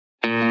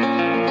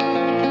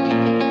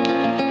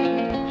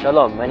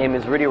Shalom, my name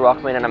is Rudy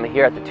Rochman and I'm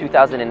here at the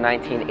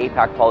 2019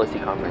 AIPAC Policy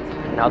Conference.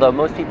 And although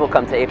most people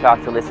come to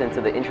AIPAC to listen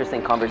to the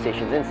interesting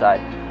conversations inside,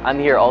 I'm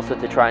here also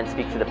to try and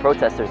speak to the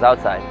protesters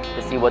outside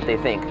to see what they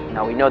think.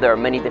 Now we know there are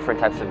many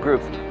different types of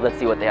groups, let's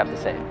see what they have to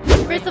say.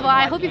 First of all,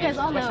 I hope you guys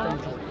all know,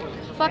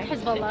 fuck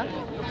Hezbollah,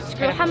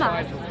 screw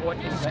Hamas,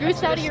 screw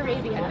Saudi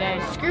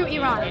Arabia, screw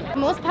Iran.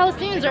 Most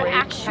Palestinians are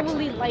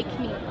actually like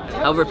me.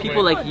 However,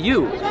 people like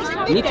you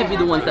need to be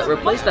the ones that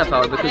replace that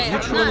power because you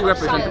truly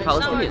represent the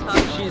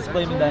Palestinians. She's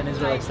claiming that in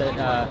Israel, like said, we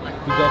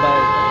go by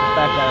the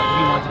fact that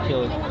we want to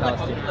kill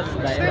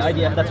Palestinians. That in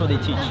the IDF, that's what they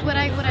teach. What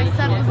I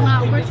said was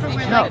not word for word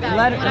like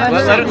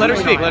that. Let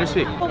her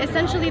speak.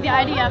 Essentially, the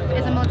IDF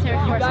is a military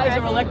force. You guys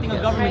are electing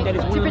a government that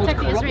is to protect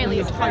the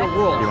Israelis, correct?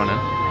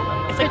 world.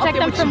 Protect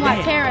them from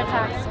what? Terror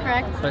attacks,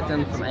 correct? Protect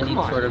them from any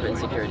sort of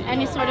insecurity.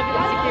 Any sort of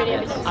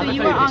insecurity. So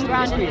you were on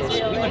ground in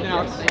Israel, right?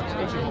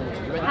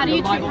 How do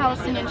you treat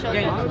Palestinian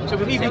children?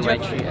 Same way I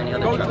treat any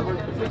other child.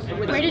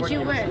 Where did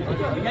you work?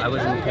 I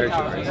was in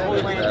paratroopers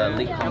with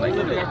League Combat.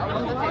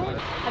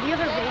 Have you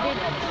ever raided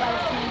a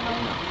Palestinian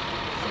home?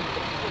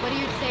 What do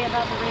you say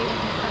about the raiding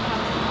of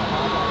Palestinian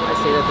homes? I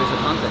say that there's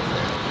a context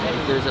there.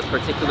 If there's a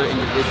particular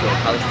individual,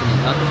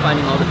 Palestinian, not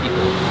defining all the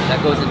people,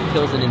 that goes and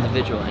kills an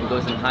individual and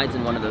goes and hides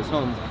in one of those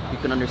homes, you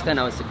can understand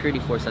how a security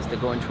force has to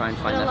go and try and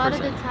find that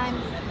person. But a lot of the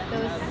times,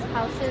 those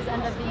houses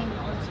end up being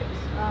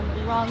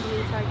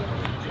wrongly targeted.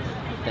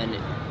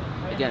 Then,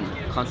 again,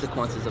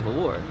 consequences of a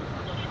war.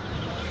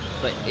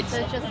 But it's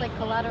so it's just like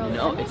collateral.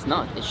 No, it's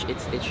not. It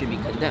should be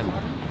condemned.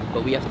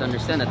 But we have to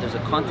understand that there's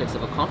a context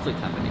of a conflict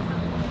happening,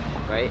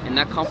 right? And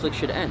that conflict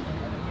should end.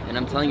 And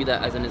I'm telling you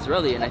that as an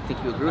Israeli, and I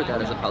think you agree with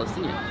that as a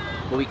Palestinian.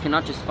 But we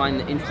cannot just find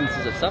the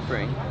instances of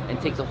suffering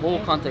and take the whole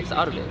context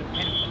out of it.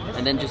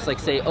 And then just like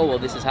say, oh, well,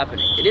 this is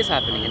happening. It is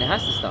happening and it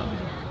has to stop.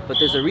 But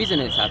there's a reason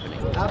it's happening.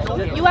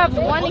 You have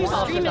one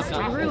extremist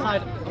group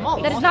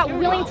that is not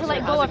willing to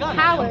let go of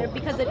power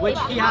because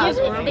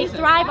they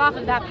thrive off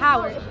of that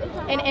power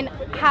and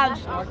have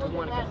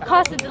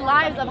costed the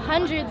lives of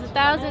hundreds of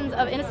thousands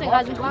of innocent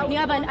Gazans. And you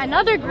have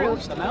another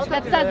group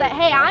that says that,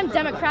 hey, I'm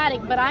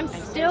democratic, but I'm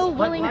still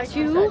willing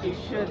to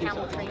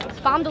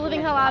bomb the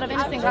living hell out of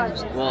innocent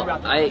Gazans. Well,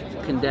 I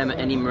condemn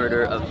any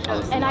murder of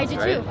Palestinians. And I do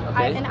too.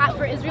 Right? And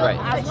for Israel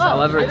as well.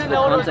 However, to the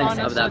context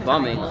of that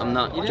bombing, I'm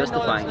not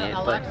justifying it,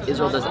 but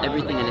Israel does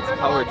everything in its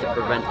power to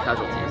prevent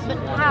casualties. But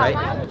how?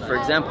 Right? For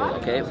example,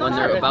 okay, when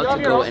they're about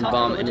to go and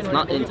bomb, and it's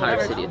not the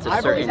entire city, it's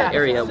a certain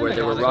area where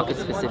there were rockets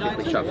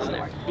specifically shot from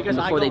there. And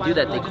before they do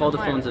that, they call the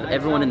phones of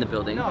everyone in the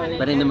building,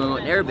 letting them know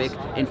in Arabic,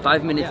 in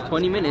 5 minutes,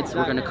 20 minutes,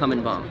 we're going to come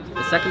and bomb.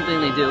 The second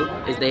thing they do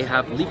is they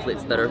have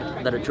leaflets that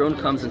a drone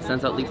comes and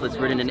sends out leaflets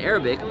written in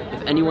Arabic.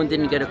 If anyone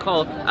didn't get a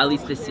call, at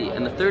least they see.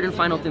 And the third and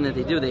final thing that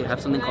they do, they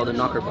have something called a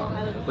knocker bomb,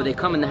 where they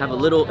come and they have a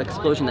little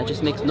explosion that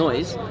just makes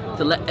noise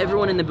to let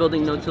everyone in the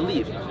building know to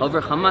leave.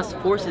 However,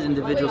 Hamas forces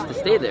individuals to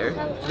stay there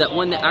so that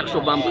when the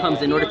actual bomb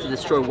comes in order to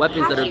destroy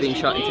weapons that are being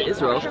shot into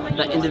Israel,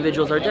 that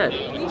individuals are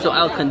dead. So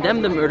I'll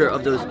condemn the murder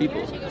of those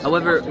people.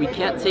 However, we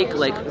can't take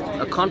like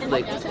a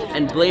conflict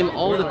and blame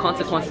all the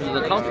consequences of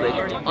the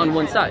conflict on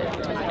one side,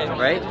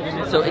 right?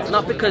 So it's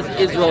not because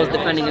Israel is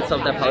defending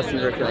itself that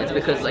Palestinians are killing. It's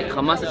because like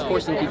Hamas is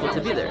forcing people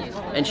to be there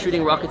and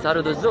shooting rockets out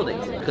of those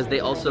buildings because they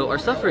also are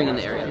suffering in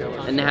the area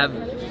and they have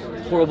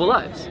horrible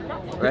lives,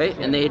 right?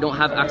 And they don't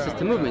have access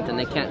to movement and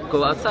they can't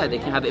go outside. They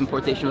can't have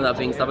importation without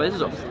being stopped by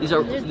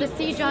Israel. There's the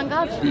siege on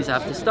Gaza. These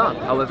have to stop.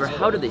 However,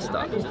 how do they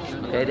stop?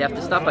 Okay, they have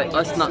to stop by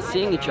us not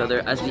seeing each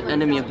other as the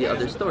enemy of the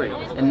other story.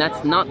 And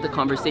that's not the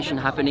conversation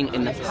happening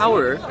in the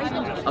power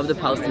of the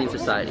Palestinian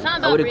society.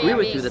 I would agree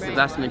with you that the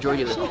vast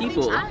majority of the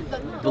people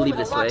believe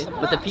this way,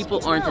 but the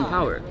people aren't in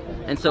power.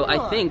 And so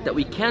I think that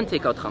we can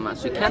take out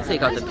Hamas, we can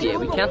take out the PA,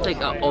 we can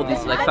take out all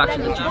these like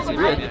factions that you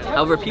disagree with.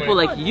 However, people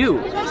like you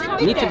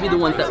need to be the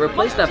ones that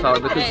replace that power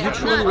because you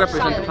truly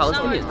represent the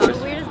Palestinians.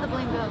 Where does the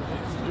blame go?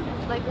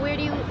 Like where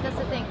do you, that's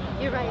the thing,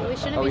 you're right, we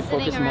shouldn't be sitting around. Are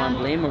we focused more on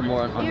blame or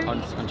more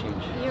on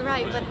change? You're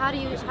right, but how do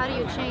you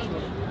change?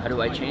 How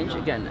do I change?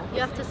 Again, you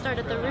have to start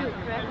at the root,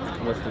 correct?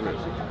 What's the root?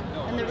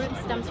 And the root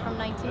stems from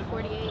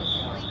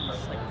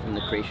 1948. From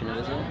the creation of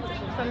Israel?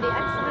 From the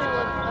exile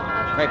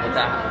of right,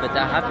 but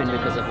that happened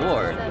because of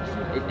war.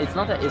 It's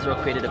not that Israel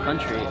created a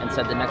country and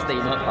said the next day,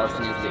 you know what,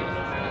 Palestinians leave.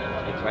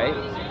 Right?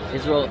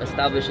 Israel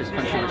established its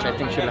country, which I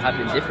think should have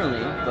happened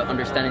differently, but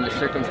understanding the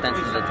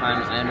circumstances of the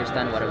time, I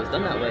understand why it was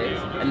done that way.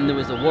 And then there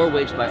was a war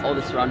waged by all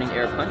the surrounding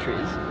Arab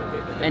countries.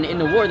 And in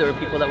the war, there were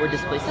people that were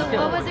displaced and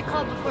killed. What was it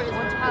called before it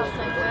went to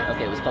Palestine, correct?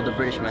 Okay, it was called the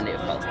British Mandate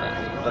of Palestine.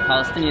 But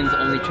Palestinians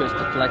only chose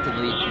to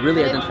collectively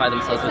really identify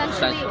themselves with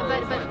the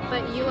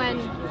but UN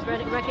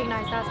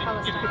recognized as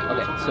Palestine.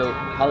 Okay, so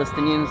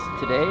Palestinians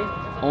today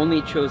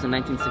only chose in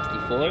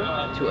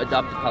 1964 to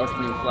adopt the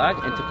Palestinian flag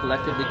and to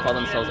collectively call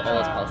themselves all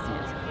as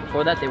Palestinians.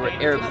 Before that, they were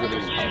Arabs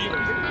living in Palestine,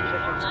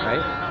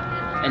 right?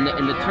 And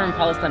the term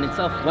Palestine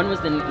itself, when was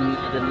the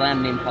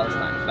land named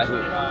Palestine? By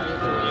who?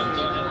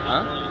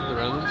 Huh?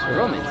 The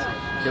Romans.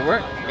 There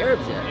weren't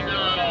Arabs yet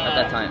at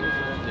that time.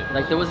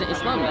 Like there wasn't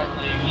Islam then.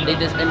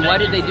 And why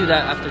did they do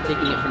that after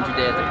taking it from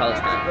Judea to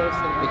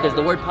Palestine? Because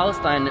the word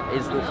Palestine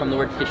is from the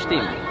word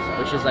Plishtim,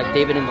 which is like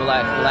David and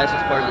Goliath. Goliath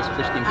was part of this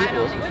Plishtim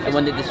people, and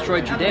when they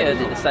destroyed Judea,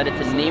 they decided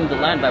to name the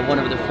land by one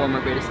of their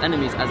former greatest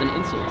enemies as an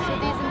insult. So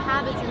these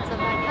inhabitants of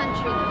that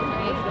country,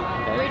 right?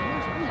 Okay.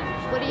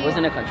 What do you? It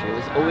wasn't a country. It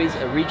was always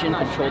a region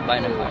controlled by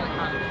an empire.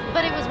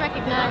 But it was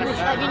recognized.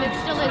 I mean, it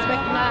still is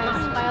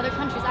recognized by other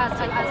countries as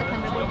a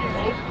country,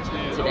 right?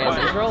 Today as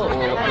Israel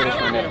or British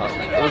Mandate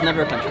Palestine? It was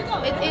never a country.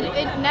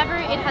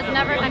 It has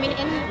never. I mean,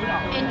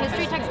 in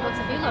history textbooks,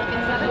 if you look,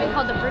 it's never been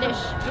called the British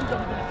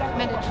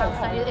Mandate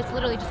Palestine. It's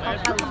literally just called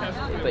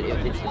Palestine. But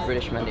it's the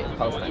British Mandate of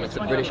Palestine. It's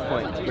a British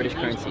coin. It's British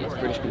currency. It's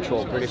British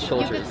control. British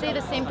soldiers. You could say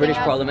the same British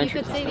thing. parliamentary.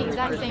 You could say the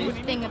exact same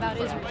thing about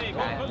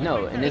Israel.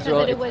 No, in because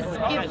Israel it was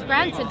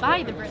granted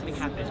by the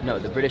Brits. No,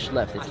 the British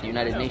left. It's the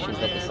United Nations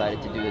that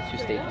decided to do the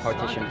two-state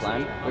partition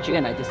plan, which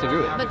again I disagree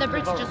with. But the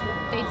Brits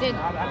they did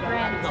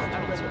grant.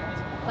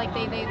 Like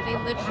they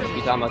literally.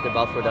 You're talking about the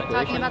Balfour Declaration?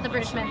 Talking about the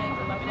British Mandate.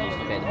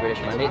 Okay, the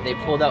British Mandate. They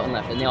pulled out and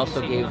left, and they also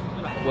gave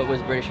what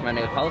was British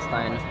Mandate of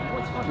Palestine,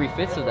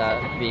 3/5 of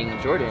that being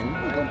Jordan,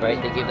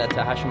 right? They gave that to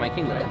Hashemite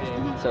Kingdom.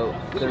 So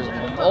there's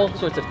all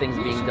sorts of things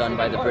being done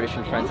by the British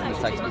and France in the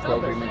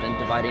Sykes-Picot Agreement and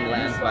dividing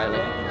lands by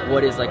like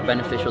what is like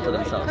beneficial to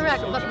themselves.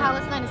 Correct, but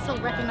Palestine is still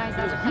recognized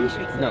as a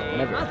country. No,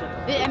 never.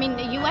 I mean,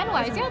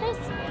 UN-wise, yeah, it is.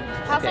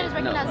 Palestine is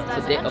recognized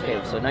as a country.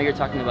 Okay, so now you're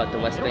talking about the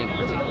West Bank in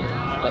particular,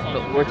 but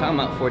we're talking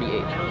about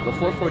 48.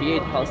 Before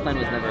 48, Palestine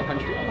was never a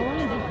country.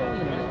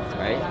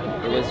 Right?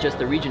 It was just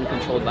a region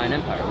controlled by an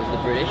empire. It was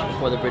the British.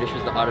 Before the British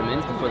was the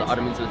Ottomans. Before the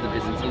Ottomans was the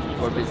Byzantines.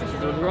 Before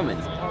Byzantines was the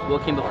Romans.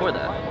 What came before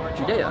that?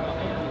 Judea.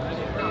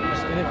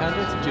 In the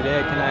context of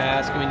Judea, can I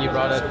ask? I mean, you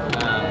brought up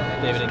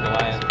David and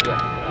Goliath.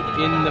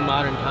 Yeah. In the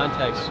modern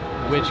context,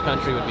 which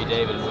country would be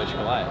David and which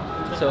Goliath?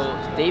 So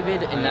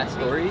David in that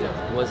story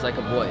was like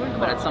a boy,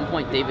 but at some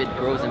point David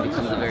grows and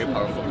becomes a very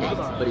powerful king,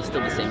 but he's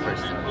still the same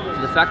person.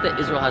 So the fact that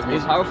Israel has more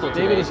powerful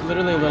today... David is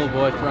literally a little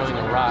boy throwing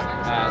a rock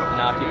at an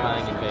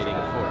occupying, invading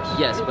force.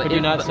 Yes, but... Could you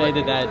not say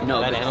that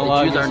no, that the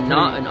analog Jews are is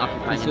not an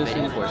occupying,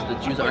 consistent? invading force.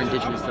 The Jews are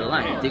indigenous to the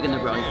land. You dig in the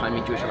ground, you find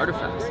me Jewish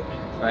artifacts,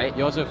 right?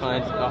 You also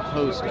find a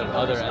host of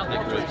other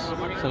ethnic groups,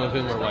 some of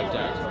whom were wiped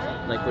out.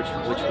 Like which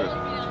group?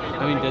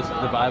 I mean, does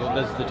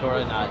the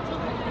Torah not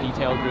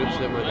detail groups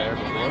that were there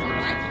before?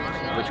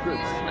 Which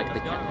groups? Like the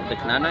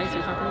Canaanites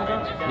you're talking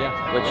about?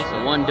 Yeah. Which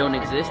also. one don't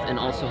exist and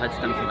also had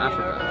stemmed from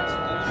Africa.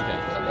 Okay.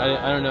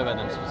 I don't know about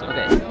them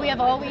specifically. Okay. We have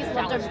always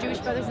loved our Jewish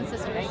brothers and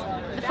sisters.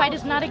 The fight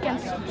is not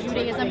against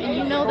Judaism, and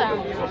you know that.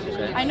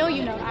 Okay. I know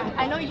you know that.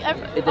 I know you.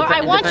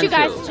 I want you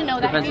guys to know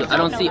that. I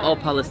don't see all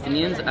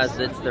Palestinians as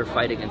it's their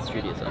fight against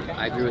Judaism.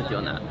 I agree with you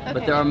on that. Okay.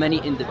 But there are many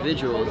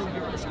individuals,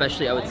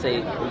 especially I would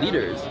say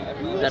leaders,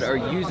 that are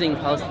using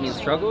Palestinian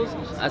struggles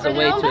as a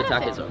way to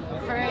attack Israel.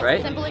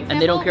 Right? And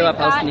they don't care about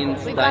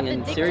Palestinians dying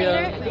in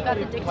Syria. We've got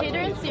the dictator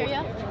in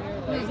Syria,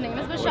 whose name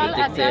is Bashar Or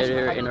the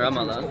dictator in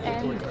Ramallah.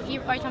 And are you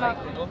talking about?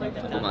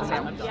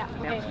 Yeah.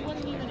 Okay.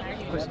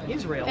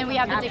 And we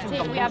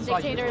have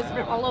dictators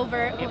all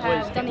over who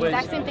have done the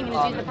exact same thing and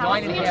has used the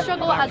Palestinian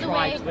struggle as a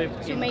way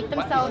to make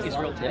themselves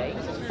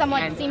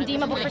somewhat seem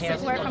deemable for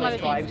support from other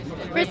things.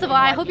 First of all,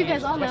 I hope you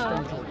guys all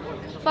know.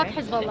 Fuck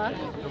Hezbollah.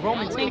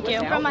 Thank you.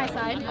 From my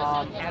side.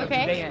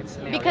 Okay?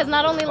 Because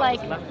not only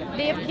like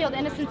they have killed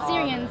innocent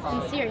Syrians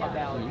in Syria,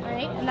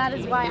 right? And that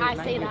is why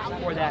I say that.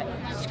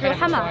 Screw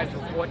Hamas.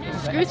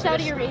 Screw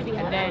Saudi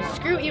Arabia.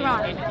 Screw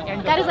Iran.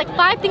 That is like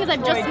 5 things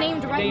I've just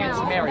named right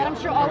now that I'm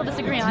sure all of us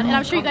agree on. And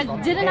I'm sure you guys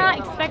did not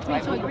expect me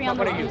to agree on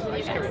those things with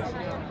you guys.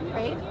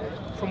 Right?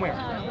 From where?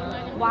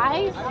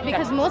 Why?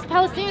 Because most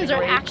Palestinians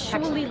are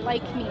actually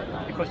like me.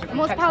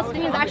 Most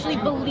Palestinians actually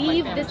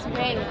believe this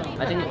way.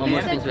 I think on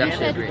most things we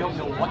actually agree.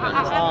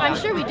 I'm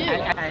sure we do.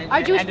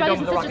 Our Jewish brothers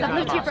and sisters have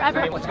lived here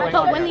forever,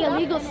 but when the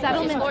illegal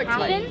settlements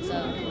happened,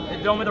 The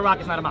Dome of the Rock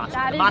is not a mosque.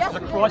 That The mosque is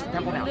is across the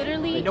Temple Mount.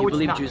 literally- Do you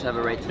believe Jews have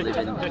a right to live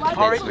in The today's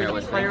Torah Samaria,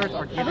 West Bank? prayers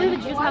are I believe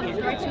the Jews have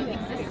the right to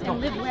exist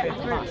and live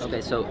wherever.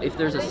 Okay, so if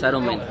there's a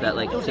settlement that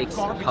like takes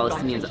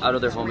Palestinians out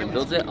of their home and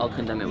builds it, I'll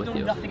condemn it with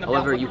you.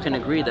 However, you can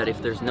agree that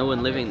if there's no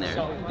one living there,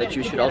 that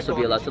you should also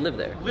be allowed to live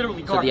there.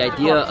 So the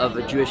idea of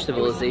a Jewish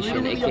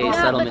civilization, aka Yeah,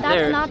 settlement but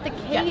that's there, not the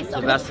case.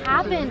 so What's that's-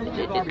 happened?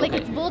 Like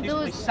okay. it's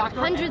bulldozed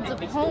hundreds of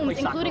homes,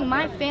 including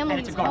my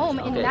family's home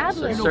in Okay,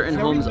 so Nablus. certain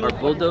homes are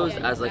bulldozed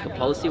as like a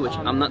policy, which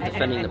I'm not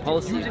defending the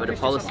policy, but a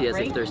policy as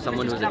if there's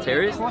someone who's a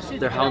terrorist,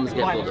 their homes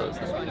get bulldozed,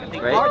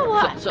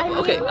 right? So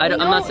okay, I'm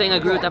not saying I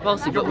agree with that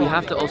policy, but we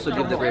have to also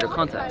give the greater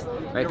context,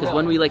 right? Because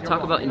when we like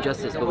talk about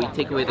injustice, but we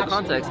take away the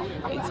context,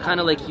 it's kind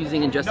of like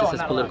using injustice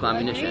as political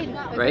ammunition,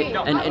 right?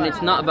 And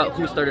it's not about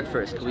who started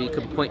first. We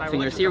can point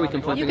fingers here, we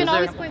can point You fingers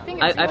can there. always point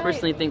fingers, I right.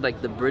 personally think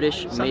like the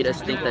British made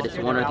us think that it's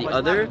one or the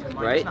other,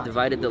 right?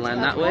 Divided the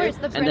land that way, Of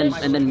course, the and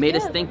British- then made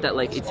us yeah. think that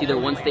like it's either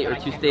one state or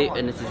two state,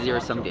 and it's a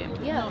zero-sum game,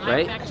 Yeah.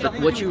 right? But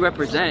what you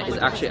represent percent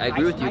is actually, I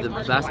agree with you, the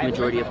vast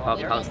majority of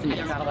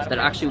Palestinians that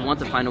actually want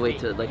to find a way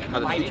to like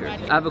have a future.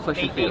 I have a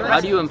question for you. How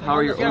do you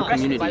empower your own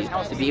community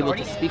to be able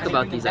to speak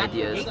about these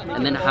ideas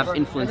and then have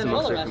influence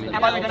amongst their community?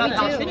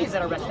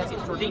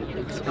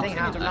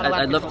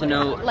 I'd love to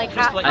know. Like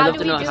I'd love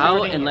to know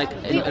how and like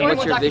and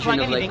what's your vision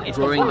of like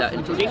growing that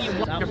influence?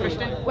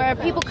 where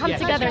people come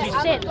together,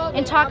 sit,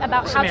 and talk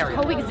about how to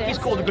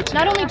coexist.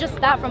 Not only just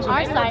that from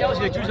our side,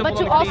 but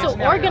to also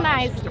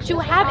organize, to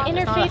have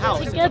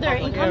interfaith together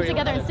and come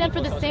together and stand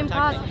for the same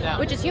cause,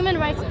 which is human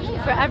rights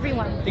for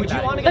everyone.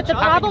 But the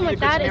problem with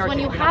that is when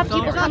you have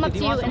people come up to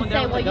you and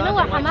say, well, you know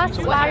what, Hamas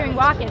is firing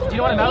rockets, they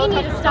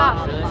need to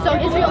stop, so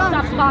Israel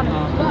stops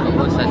bombing.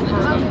 Both sides need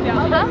to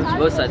stop. Huh?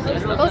 Both sides need to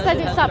stop. Both sides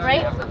need to stop,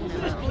 right?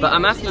 But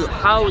I'm asking you,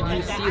 how do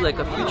you see like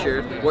a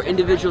future where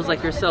individuals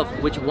like yourself,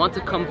 which want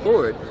to come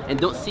forward and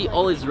don't see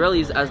all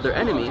Israelis as their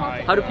enemy,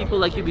 how do people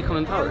like you become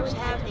empowered?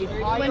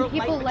 When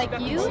people like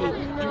you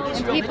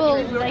and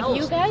people like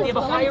you guys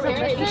want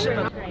to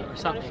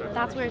listen,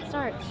 that's where it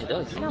starts. It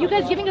does. You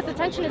guys giving us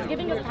attention is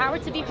giving us power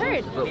to be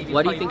heard. But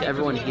why do you think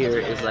everyone here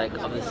is like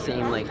of the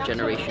same like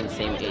generation,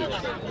 same age?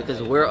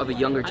 Because we're of a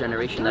younger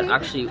generation that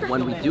actually,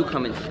 when we do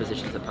come into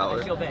positions of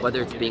power,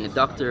 whether it's being a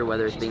doctor,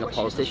 whether it's being a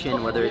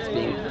politician, whether it's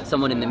being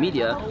someone in the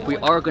media, we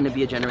are going to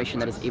be a generation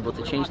that is able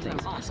to change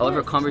things.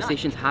 However,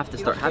 conversations have to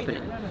start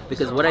happening,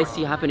 because what I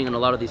see happening in a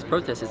lot of these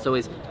protests is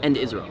always end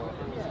Israel.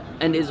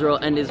 End Israel,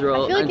 end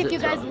Israel. I feel like end if you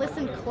Israel. guys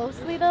listened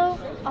closely though,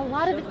 a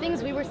lot of the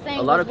things we were saying,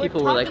 A lot of we're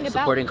people were like talking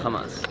supporting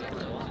about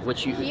Hamas,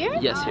 which you Here?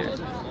 yes here.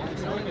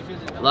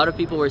 A lot of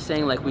people were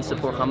saying like we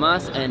support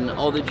Hamas and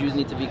all the Jews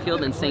need to be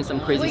killed and saying some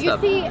crazy Well, you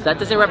stuff. see, That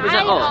doesn't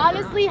represent all. I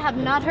honestly have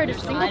not heard a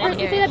single person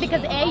say that,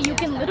 because A, you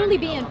can literally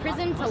be in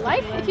prison to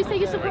life if you say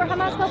you support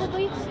Hamas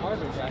publicly.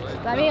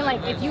 I mean,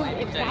 like,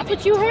 if that's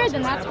what you heard,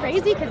 then that's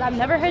crazy, because I've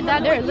never heard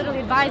that. They're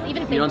literally advised,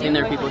 even if they You don't do. think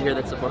there are people here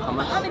that support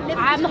Hamas?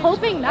 I'm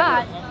hoping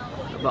not.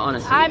 But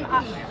honestly, I'm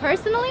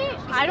personally,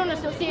 I don't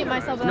associate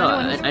myself with no,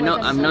 anyone who I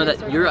know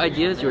supports that your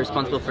ideas, you're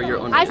responsible for your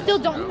own. I ideas.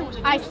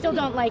 still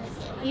don't like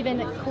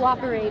even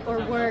cooperate or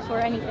work or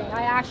anything.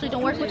 I actually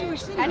don't work with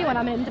anyone.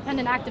 I'm an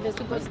independent activist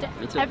who goes to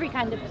every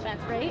kind of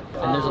event, right?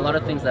 And there's a lot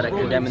of things that I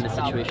condemn in the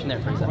situation there.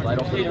 For example, I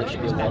don't believe there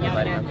should be a wall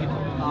dividing our people.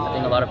 I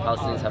think a lot of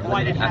Palestinians have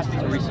limited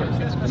access to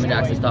resources, limited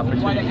access to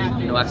opportunity,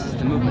 no access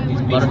to movement.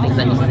 A lot of things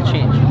that needs to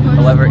change.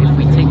 However, if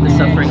we take the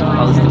suffering of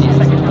Palestinians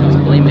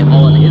and blame it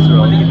all on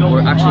Israel,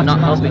 we're actually not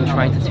helping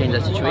trying to change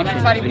that situation.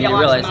 We need to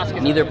realize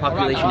neither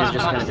population is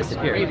just going to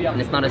disappear,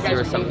 and it's not a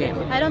zero-sum game.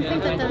 I don't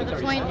think that the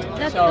point,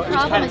 that's the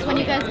problem, is when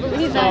you guys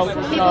believe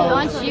that people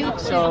want you to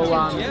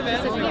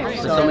disappear.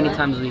 So many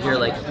times we hear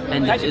like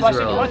end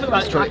Israel,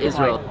 destroy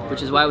Israel,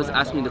 which is why I was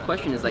asking the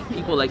question is like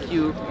people like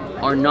you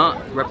are not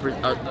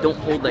don't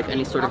hold like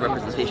any sort of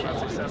representation,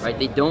 right?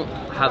 They don't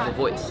have a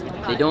voice.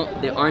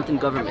 They aren't in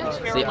government.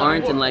 They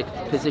aren't in like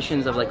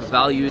positions of like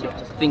valued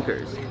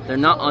thinkers. They're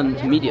not on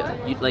media.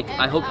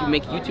 I hope you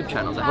make YouTube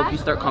channels. I hope you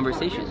start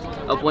conversations.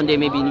 I hope one day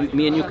maybe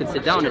me and you could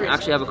sit down and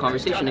actually have a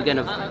conversation again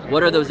of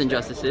what are those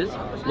injustices,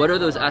 what are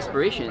those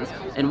aspirations,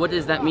 and what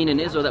does that mean in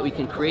Israel that we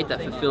can create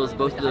that fulfills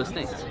both of those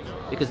things.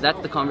 Because that's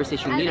the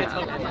conversation we need to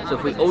have. So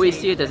if we always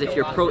see it as if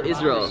you're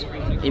pro-Israel,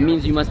 it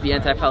means you must be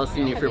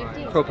anti-Palestinian. If you're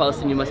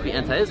pro-Palestinian, you must be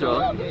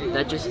anti-Israel.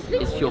 That just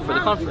is fuel for the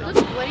conflict.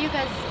 What are you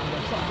guys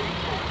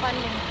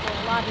funding for,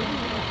 lobbying?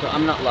 So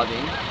I'm not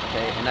lobbying,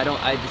 okay, and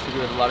I disagree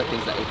with a lot of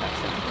things that AIPAC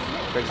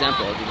says. For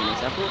example, I'll give you an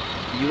example.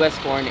 The U.S.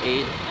 foreign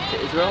aid to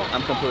Israel,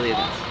 I'm completely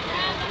against.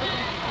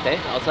 Okay,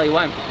 I'll tell you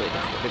why I'm completely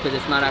against it. Because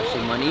it's not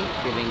actually money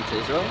giving to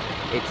Israel.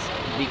 It's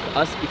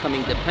us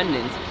becoming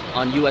dependent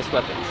on U.S.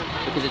 weapons.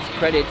 Because it's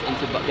credit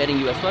into getting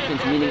U.S.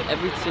 weapons, meaning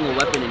every single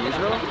weapon in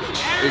Israel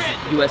is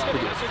U.S.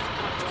 produced.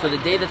 So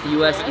the day that the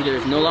U.S. either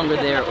is no longer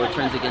there or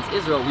turns against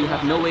Israel, we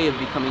have no way of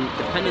becoming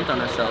dependent on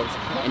ourselves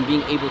and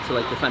being able to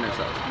like defend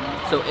ourselves.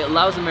 So it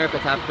allows America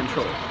to have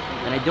control.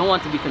 And I don't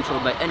want to be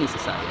controlled by any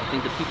society. I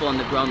think the people on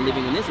the ground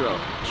living in Israel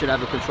should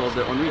have a control of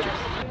their own region.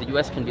 The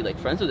U.S. can be like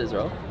friends with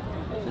Israel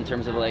in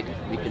terms of like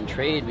we can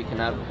trade, we can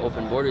have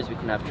open borders, we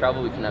can have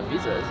travel, we can have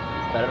visas.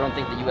 But I don't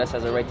think the U.S.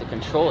 has a right to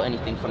control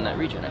anything from that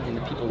region. I think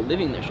the people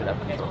living there should have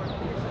control.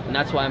 And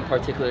that's why I'm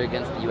particularly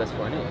against the U.S.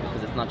 foreign aid,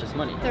 because it's not just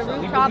money. The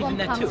root problem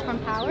comes from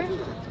power.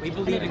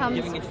 It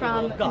comes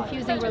from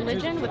confusing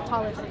religion with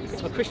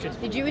politics.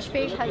 The Jewish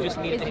faith is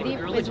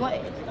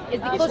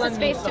the closest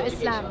faith to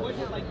Islam.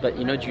 But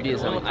you know,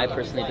 Judaism, I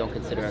personally don't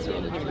consider as a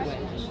religion,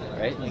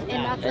 right? And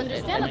that's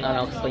understandable. And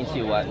I'll explain to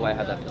you why I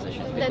have that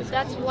position.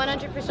 That's 100%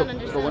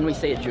 understandable. But when we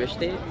say a Jewish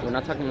state, we're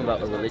not talking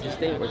about a religious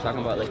state. We're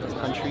talking about like a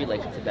country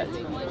like Tibet,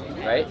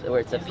 right? Where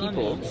it's a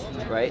people,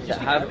 right, that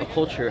have a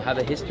culture, have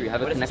a history,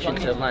 have a connection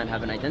to their land,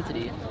 have an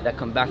identity that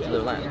come back to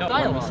their land.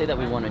 When we say that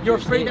we want a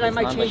Jewish state, it's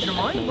not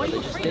like a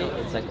religious state.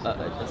 It's like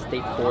a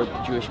state for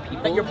Jewish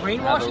people who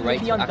have a right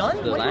to access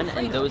to the land,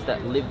 and those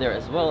that live there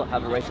as well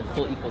have a right to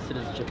full equal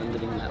citizenship and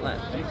living in that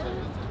land.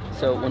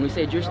 So when we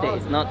say Jewish state,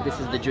 it's not this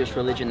is the Jewish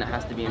religion that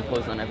has to be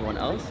imposed on everyone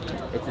else.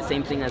 It's the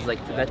same thing as like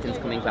Tibetans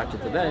coming back to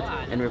Tibet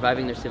and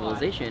reviving their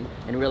civilization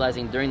and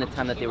realizing during the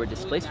time that they were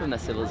displaced from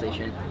that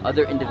civilization,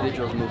 other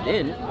individuals moved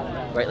in,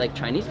 right, like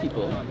Chinese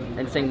people,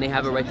 and saying they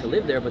have a right to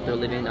live there, but they're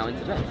living now in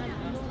Tibet.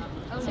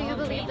 So you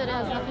believe that it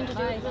has nothing to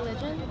do with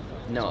religion?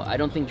 No, I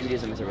don't think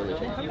Judaism is a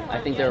religion.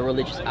 I think there are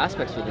religious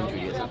aspects within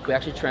Judaism. We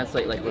actually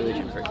translate like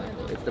religion, for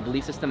example. It's the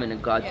belief system in a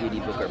God, deity,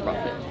 book, or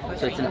prophet.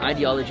 So it's an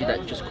ideology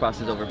that just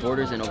crosses over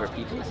borders and over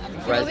peoples.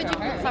 Whereas,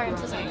 I'm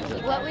so sorry.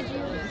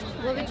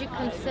 What would you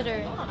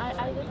consider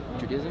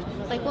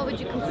Judaism? Like, what would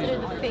you consider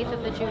the faith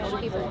of the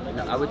Jewish people?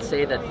 No, I would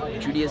say that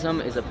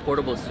Judaism is a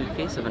portable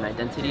suitcase of an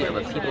identity of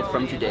a people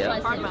from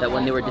Judea, that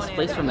when they were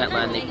displaced from that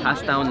land, they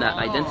passed down that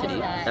identity,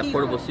 that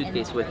portable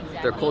suitcase with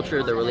their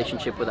culture, their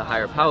relationship with a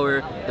higher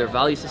power, their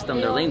value system,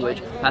 their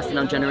language, passed it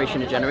down generation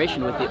to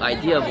generation with the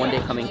idea of one day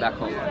coming back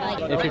home.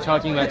 If you're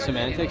talking about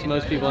semantics,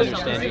 most people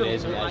understand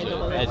Judaism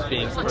as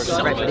being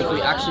personal. Right, but if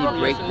we actually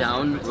break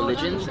down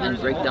religions and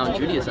break down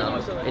Judaism,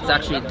 it's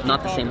actually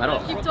not the same at all.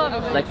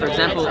 Like, for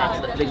example,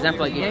 the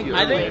example I gave you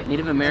earlier,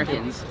 Native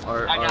Americans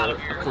are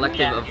a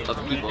collective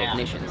of people, of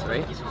nations,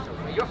 right?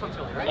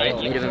 Right?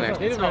 Native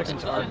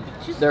Americans.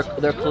 They're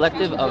a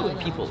collective of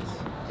peoples,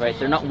 right?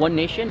 They're not one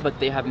nation, but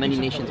they have many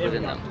nations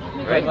within them,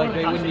 right? Like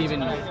they wouldn't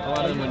even, a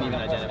lot of them wouldn't even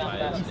identify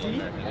as Native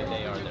American.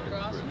 They are their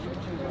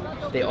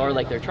group. They are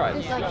like their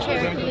tribes. Like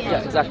Cherokee.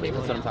 Yeah, exactly.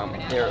 That's what I'm talking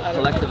about. They're a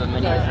collective of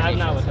many different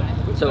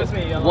nations. So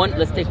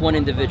let's take one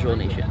individual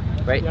nation,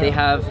 right? They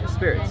have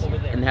spirits,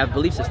 and they have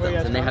belief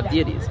systems, and they have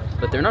deities,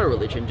 but they're not a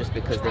religion just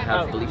because they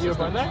have belief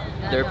systems.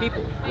 They're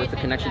people with a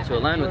connection to a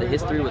land, with a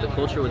history, with a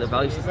culture, with a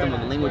value system,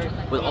 with a language,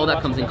 with all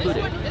that comes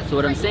included. So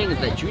what I'm saying is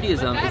that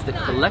Judaism is the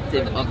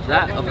collective of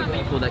that of a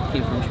people that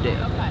came from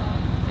Judea,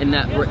 and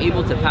that we're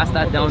able to pass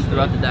that down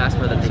throughout the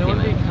diaspora that they came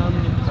in.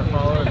 Become a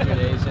follower of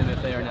Judaism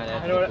if they are not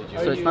ethnically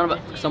Jewish. So it's not about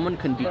someone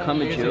can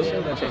become a Jew.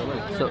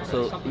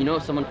 So you know,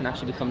 someone can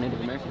actually become Native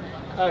American.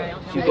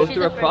 If you go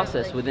through a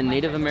process within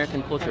Native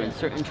American culture in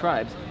certain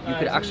tribes, you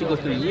could actually go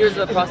through years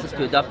of a process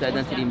to adopt the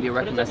identity and be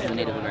recognized as a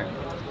Native American.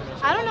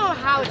 I don't know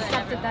how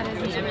accepted that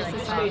is in Jewish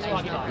society.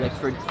 Like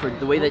for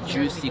the way that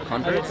Jews see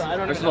converts,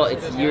 first of all,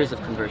 it's years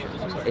of conversion.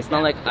 It's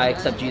not like I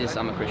accept Jesus,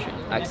 I'm a Christian.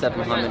 I accept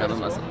Muhammad, I'm a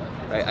Muslim.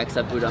 Right? I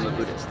accept Buddha, I'm a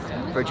Buddhist.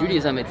 For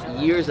Judaism, it's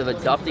years of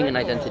adopting an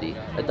identity,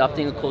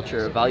 adopting a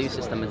culture, a value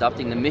system,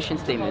 adopting the mission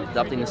statement,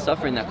 adopting the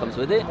suffering that comes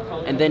with it,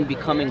 and then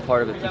becoming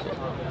part of a people.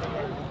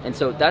 And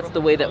so that's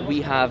the way that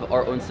we have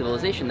our own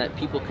civilization, that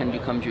people can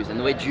become Jews. And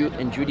the way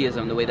in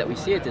Judaism, the way that we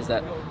see it is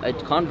that a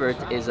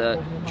convert is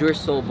a Jewish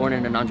soul born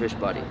in a non-Jewish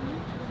body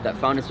that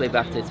found its way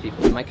back to its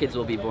people. My kids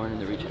will be born in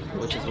the region,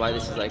 which is why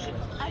this is like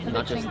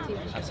not just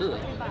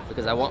absolutely,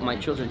 because I want my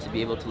children to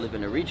be able to live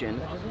in a region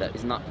that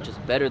is not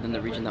just better than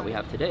the region that we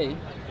have today,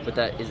 but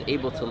that is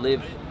able to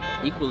live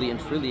equally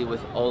and freely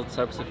with all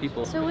types of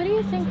people. So what do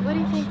you think is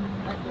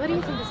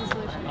the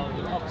solution?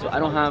 So I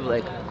don't have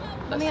like.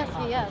 Let me ask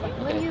you, like,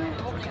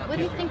 what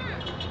do you think?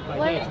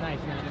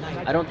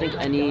 I don't think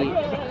any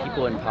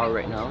people in power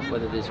right now,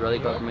 whether the Israeli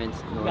government,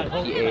 nor the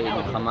PA,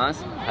 nor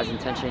Hamas, has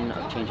intention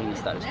of changing the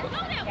status quo.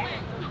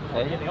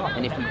 Okay?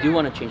 And if we do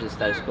want to change the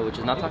status quo, which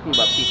is not talking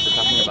about peace, but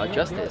talking about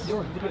justice,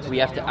 we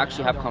have to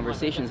actually have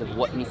conversations of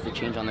what needs to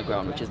change on the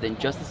ground, which is the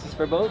injustices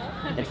for both,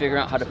 and figure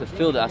out how to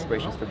fulfill the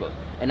aspirations for both.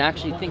 And I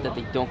actually think that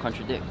they don't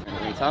contradict.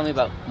 When you tell me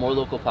about more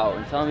local power,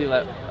 and tell me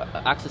about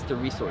access to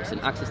resource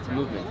and access to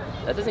movement,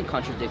 that doesn't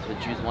contradict with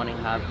Jews wanting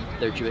to have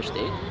their Jewish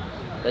state.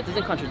 That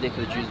doesn't contradict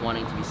with Jews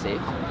wanting to be safe.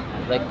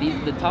 Like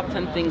the top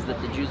 10 things that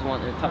the Jews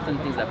want, the top 10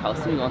 things that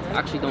Palestinians want,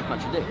 actually don't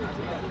contradict.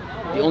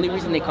 The only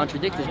reason they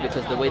contradict is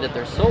because the way that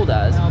they're sold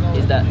as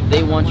is that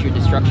they want your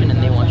destruction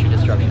and they want your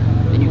destruction,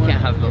 and you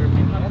can't have both.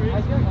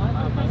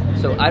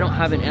 So I don't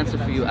have an answer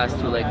for you as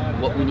to like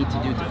what we need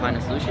to do to find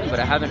a solution, but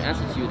I have an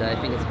answer to you that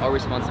I think it's our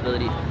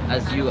responsibility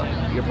as you're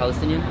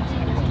Palestinian,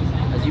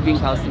 as you being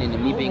Palestinian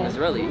and me being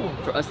Israeli,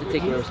 for us to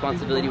take a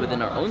responsibility within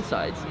our own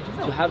sides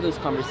to have those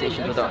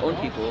conversations with our own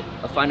people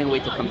of finding a way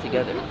to come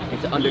together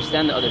and to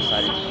understand the other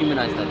side and to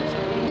humanize the other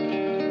side.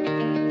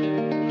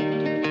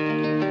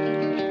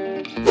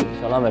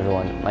 Shalom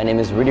everyone, my name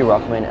is Rudy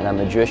Rochman and I'm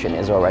a Jewish and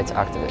Israel rights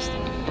activist.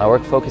 My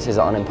work focuses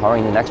on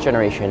empowering the next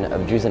generation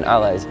of Jews and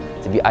allies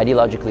to be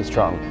ideologically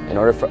strong in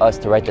order for us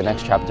to write the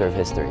next chapter of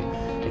history.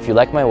 If you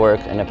like my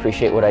work and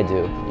appreciate what I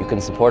do, you can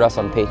support us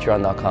on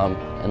patreon.com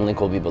and link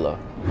will be below.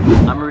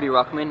 I'm Rudy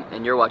Rochman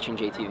and you're watching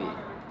JTV.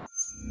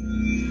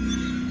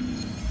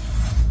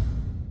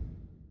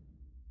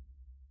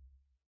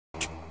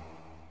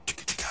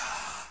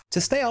 To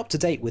stay up to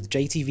date with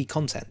JTV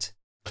content,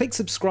 click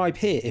subscribe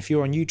here if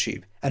you're on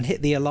YouTube and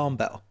hit the alarm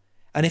bell.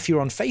 And if you're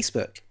on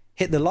Facebook,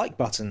 hit the like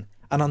button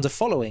and under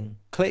following,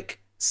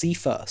 click see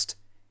first.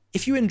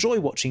 If you enjoy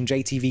watching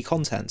JTV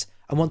content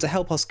and want to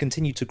help us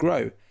continue to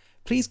grow,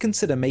 please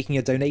consider making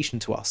a donation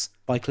to us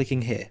by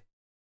clicking here.